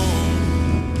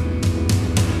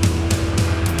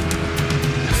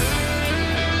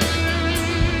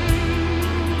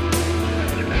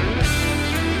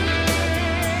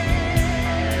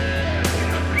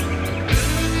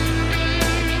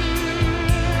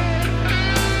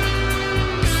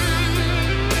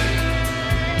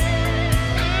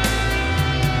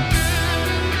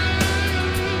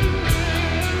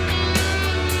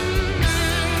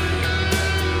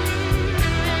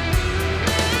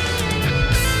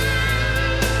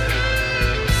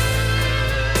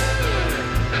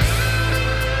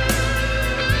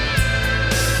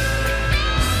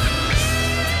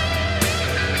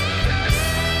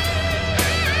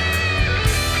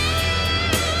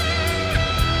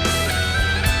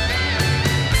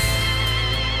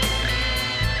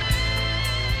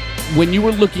 when you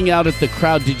were looking out at the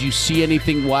crowd, did you see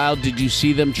anything wild? Did you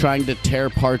see them trying to tear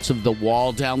parts of the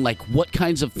wall down? Like, what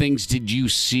kinds of things did you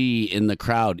see in the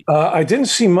crowd? I didn't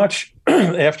see much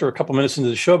after a couple minutes into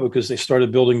the show because they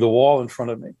started building the wall in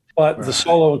front of me. But the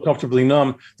solo Uncomfortably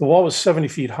Numb, the wall was 70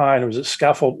 feet high, and there was a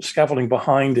scaffolding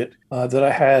behind it that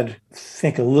I had, I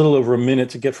think, a little over a minute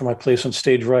to get from my place on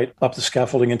stage right up the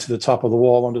scaffolding into the top of the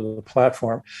wall onto the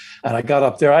platform. And I got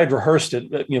up there. I had rehearsed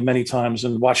it many times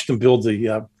and watched them build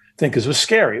the thing because it was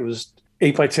scary. It was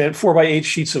 8x10, 4x8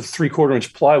 sheets of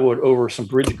 3/4-inch plywood over some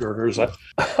bridge girders.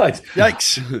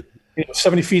 Yikes.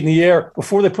 70 feet in the air.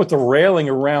 Before they put the railing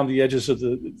around the edges of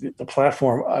the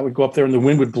platform, I would go up there and the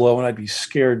wind would blow and I'd be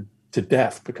scared to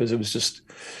death because it was just,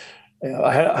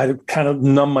 I had to kind of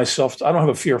numb myself. I don't have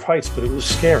a fear of heights, but it was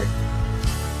scary.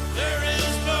 There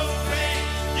is no pain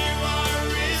you are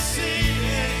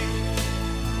receiving.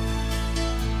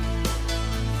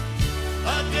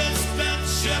 A distant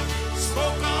ship,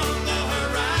 smoke on the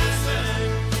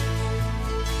horizon.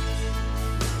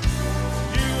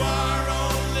 You are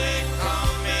only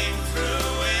coming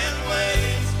through in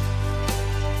waves.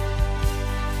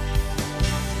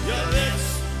 Your lips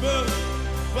move,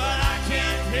 but I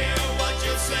can't hear what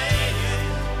you're saying.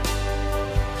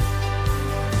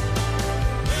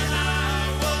 When I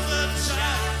was a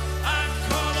child, I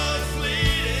caught a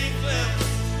fleeting glimpse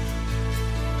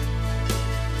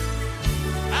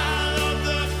out of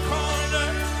the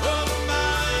corner of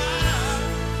my eye.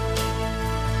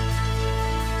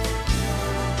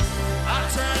 I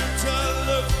turned to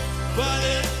look, but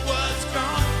it was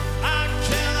gone. I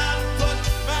cannot put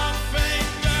my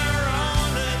finger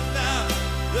on it now.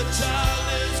 The child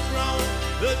is grown,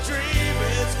 the dream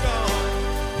is gone.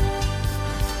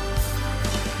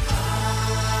 I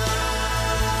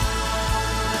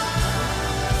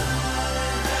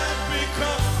have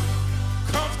become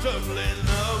comfortably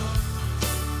numb.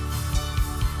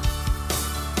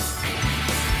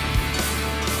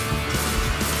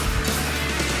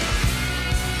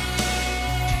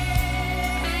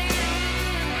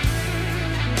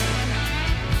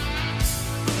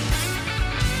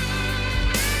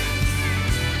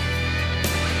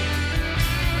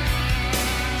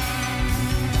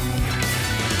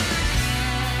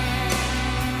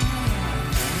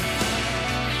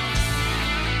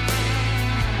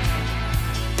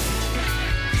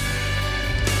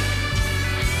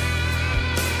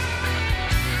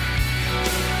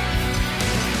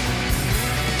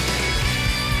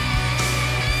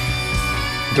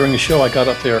 During the show, I got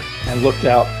up there and looked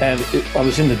out, and I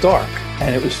was in the dark,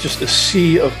 and it was just a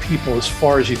sea of people as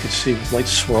far as you could see, with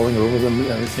lights swirling over them and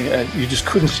everything. And you just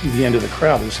couldn't see the end of the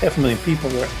crowd. There's 500,000 people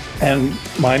there. And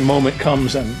my moment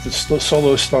comes, and the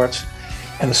solo starts,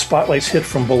 and the spotlights hit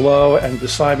from below and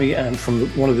beside me, and from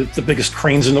one of the biggest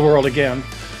cranes in the world again,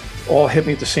 all hit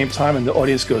me at the same time, and the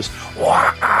audience goes,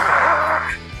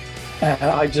 "Wah!" And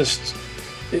I just,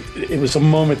 it was a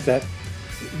moment that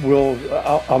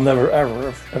I'll never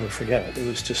ever forget it. It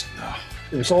was just,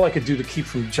 it was all I could do to keep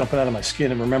from jumping out of my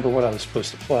skin and remember what I was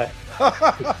supposed to play. Oh,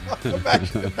 wow.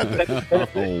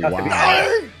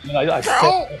 And I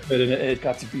felt it, and it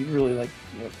got to be really like,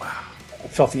 wow. I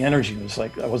felt the energy. It was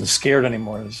like I wasn't scared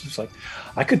anymore. It was just like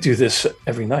I could do this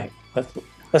every night.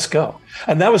 Let's go.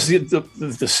 And that was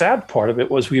the sad part of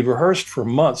it was we had rehearsed for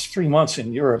months, 3 months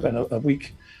in Europe and a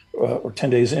week or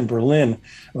 10 days in Berlin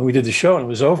when we did the show, and it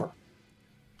was over.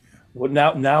 Well,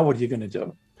 now what are you going to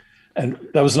do? And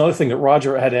that was another thing that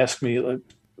Roger had asked me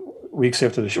weeks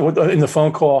after the show, in the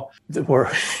phone call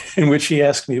in which he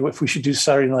asked me if we should do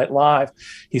Saturday Night Live.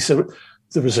 He said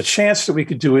there was a chance that we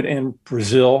could do it in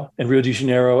Brazil, in Rio de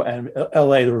Janeiro, and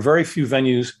LA. There were very few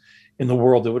venues in the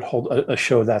world that would hold a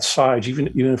show that size, even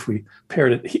if we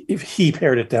pared it, if he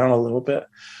pared it down a little bit.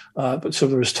 But so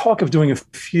there was talk of doing a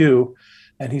few.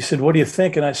 And he said, "What do you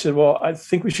think?" And I said, "Well, I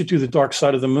think we should do the Dark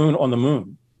Side of the Moon on the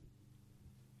moon."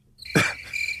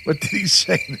 What did he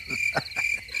say?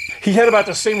 He had about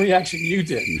the same reaction you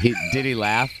did. Did he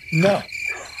laugh? No.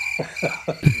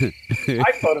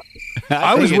 I thought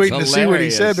I was waiting to see what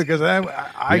he said because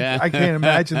I can't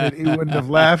imagine that he wouldn't have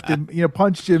laughed and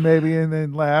punched you maybe and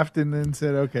then laughed and then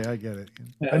said, "Okay, I get it."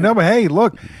 Yeah. No, but hey,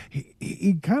 look,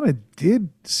 he kind of did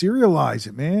serialize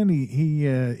it, man.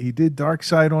 He did Dark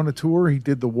Side on a tour. He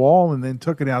did The Wall and then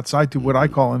took it outside to what I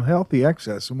call Unhealthy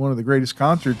Excess, and one of the greatest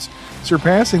concerts,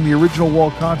 surpassing the original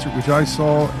Wall concert, which I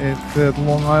saw at the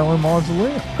Long Island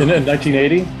Mausoleum in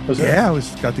 1980. Was it? Yeah, I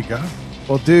got to go.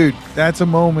 Well, dude, that's a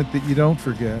moment that you don't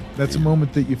forget. That's a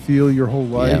moment that you feel your whole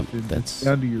life, and that's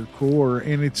down to your core.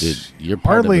 And it's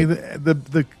hardly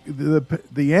the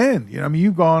end. You know, I mean,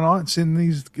 you've gone on in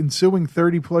these ensuing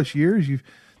 30 plus years. You've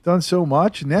done so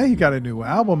much. Now you got a new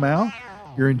album out.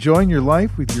 You're enjoying your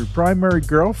life with your primary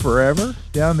girl forever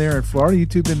down there in Florida. You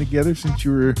two been together since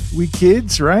you were wee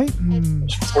kids, right?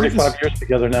 45 years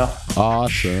together now.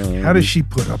 Awesome. How does she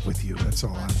put up with you? That's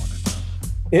all I want to know.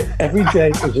 Every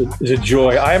day is a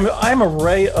joy. I'm a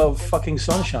ray of fucking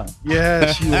sunshine.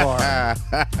 Yes, you are.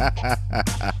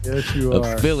 Yes, you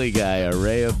are. A Philly guy, a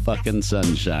ray of fucking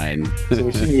sunshine.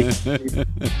 So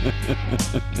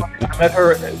I met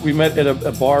her. We met at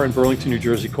a bar in Burlington, New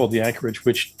Jersey called the Anchorage,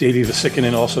 which Davey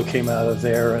Vasicanen also came out of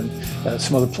there, and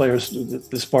some other players.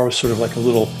 This bar was sort of like a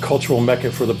little cultural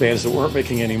mecca for the bands that weren't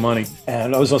making any money.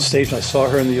 And I was on stage and I saw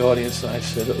her in the audience, and I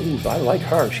said, "Ooh, I like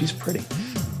her. She's pretty."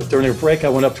 But during a break, I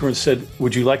went up to her and said,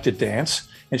 "Would you like to dance?"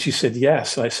 And she said,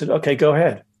 "Yes." And I said, "Okay, go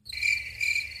ahead."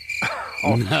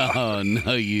 Oh,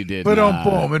 no, you did But not.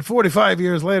 boom, and 45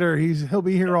 years later, he'll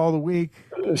be here all the week.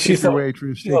 She Your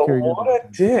waitress, take care of your what a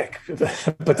dick.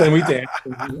 But then we danced.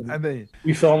 And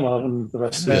we fell in love, and the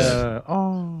rest is.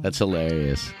 That's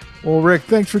hilarious. Well, Rick,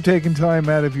 thanks for taking time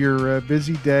out of your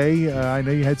busy day. I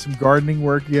know you had some gardening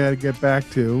work you had to get back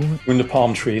to. We're in the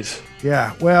palm trees.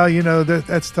 Yeah, well,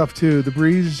 that's tough too. The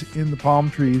breeze in the palm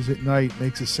trees at night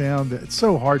makes a sound that's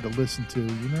so hard to listen to,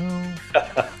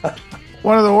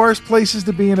 One of the worst places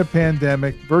to be in a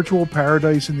pandemic, virtual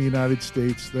paradise in the United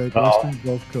States, that Western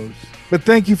Gulf Coast. But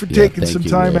thank you for taking some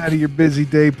time out of your busy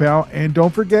day, pal. And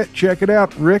don't forget, check it out,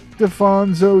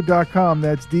 rickdifonzo.com.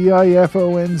 That's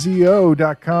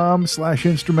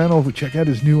DIFONZO.com/instrumental. Check out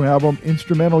his new album,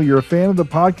 Instrumental. You're a fan of the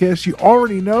podcast. You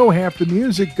already know half the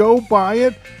music. Go buy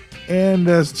it.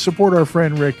 And support our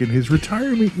friend Rick in his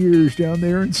retirement years down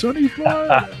there in sunny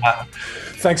Florida.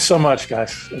 Thanks so much,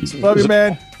 guys. Love you,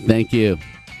 man. Thank you.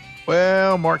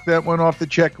 Well, mark that one off the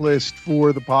checklist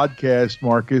for the podcast,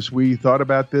 Marcus. We thought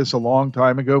about this a long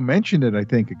time ago, mentioned it, I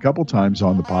think, a couple times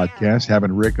on the podcast,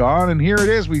 having Rick on. And here it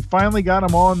is. We finally got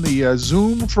him on the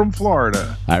Zoom from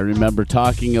Florida. I remember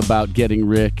talking about getting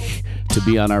Rick to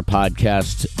be on our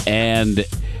podcast and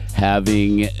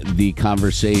having the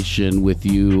conversation with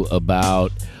you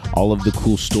about all of the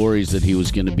cool stories that he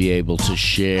was going to be able to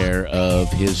share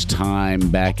of his time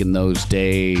back in those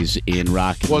days in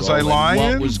rock and roll. Was I lying?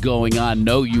 What was going on?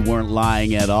 No, you weren't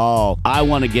lying at all. I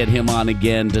want to get him on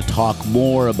again to talk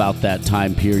more about that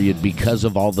time period because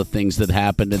of all the things that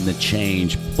happened and the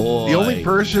change. Boy. The only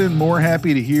person more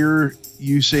happy to hear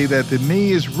you say that than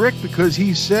me is Rick, because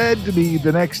he said to me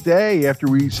the next day after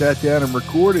we sat down and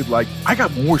recorded, like, I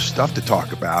got more stuff to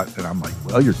talk about. And I'm like,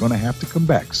 well, you're going to have to come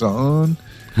back, son.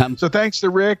 So thanks to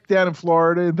Rick down in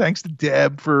Florida, and thanks to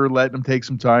Deb for letting him take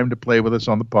some time to play with us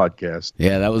on the podcast.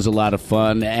 Yeah, that was a lot of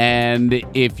fun. And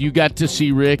if you got to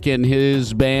see Rick and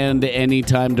his band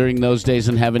anytime during those days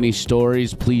and have any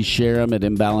stories, please share them at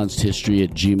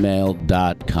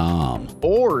imbalancedhistory@gmail.com.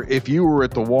 Or if you were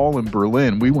at the Wall in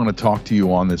Berlin, we want to talk to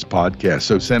you on this podcast.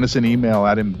 So send us an email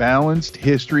at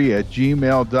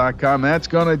imbalancedhistory@gmail.com. That's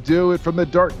going to do it from the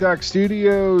Dark Doc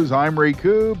Studios. I'm Ray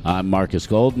Koob. I'm Marcus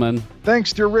Goldman.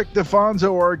 Thanks to Rick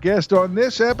DiFonzo, our guest on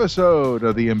this episode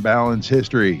of the Imbalanced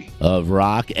History of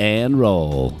Rock and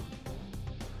Roll.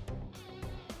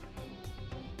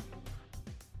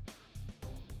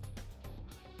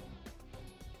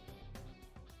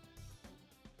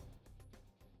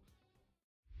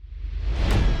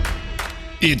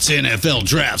 It's NFL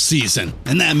draft season,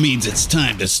 and that means it's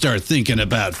time to start thinking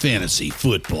about fantasy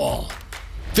football.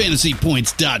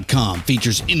 FantasyPoints.com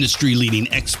features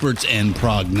industry-leading experts and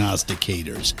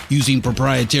prognosticators using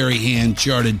proprietary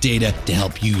hand-charted data to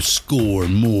help you score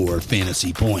more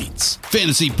fantasy points.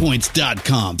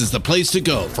 FantasyPoints.com is the place to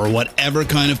go for whatever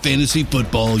kind of fantasy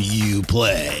football you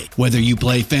play. Whether you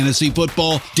play fantasy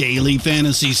football, daily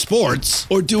fantasy sports,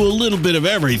 or do a little bit of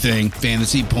everything,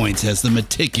 Fantasy Points has the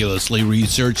meticulously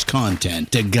researched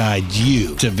content to guide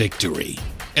you to victory.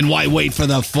 And why wait for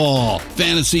the fall?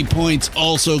 Fantasy Points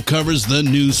also covers the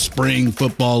new spring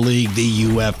football league, the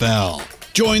UFL.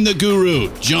 Join the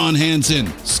guru, John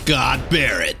Hansen, Scott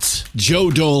Barrett,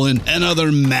 Joe Dolan, and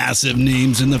other massive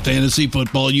names in the fantasy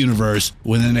football universe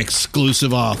with an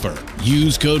exclusive offer.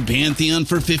 Use code Pantheon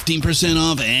for 15%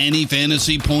 off any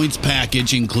Fantasy Points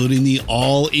package, including the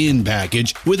all-in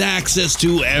package, with access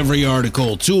to every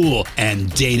article, tool,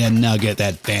 and data nugget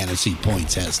that Fantasy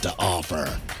Points has to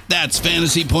offer. That's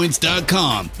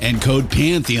FantasyPoints.com and code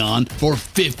Pantheon for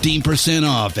 15%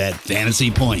 off at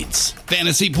Fantasy Points.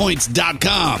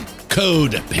 FantasyPoints.com,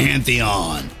 code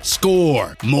Pantheon.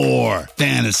 Score more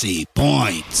fantasy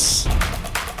points.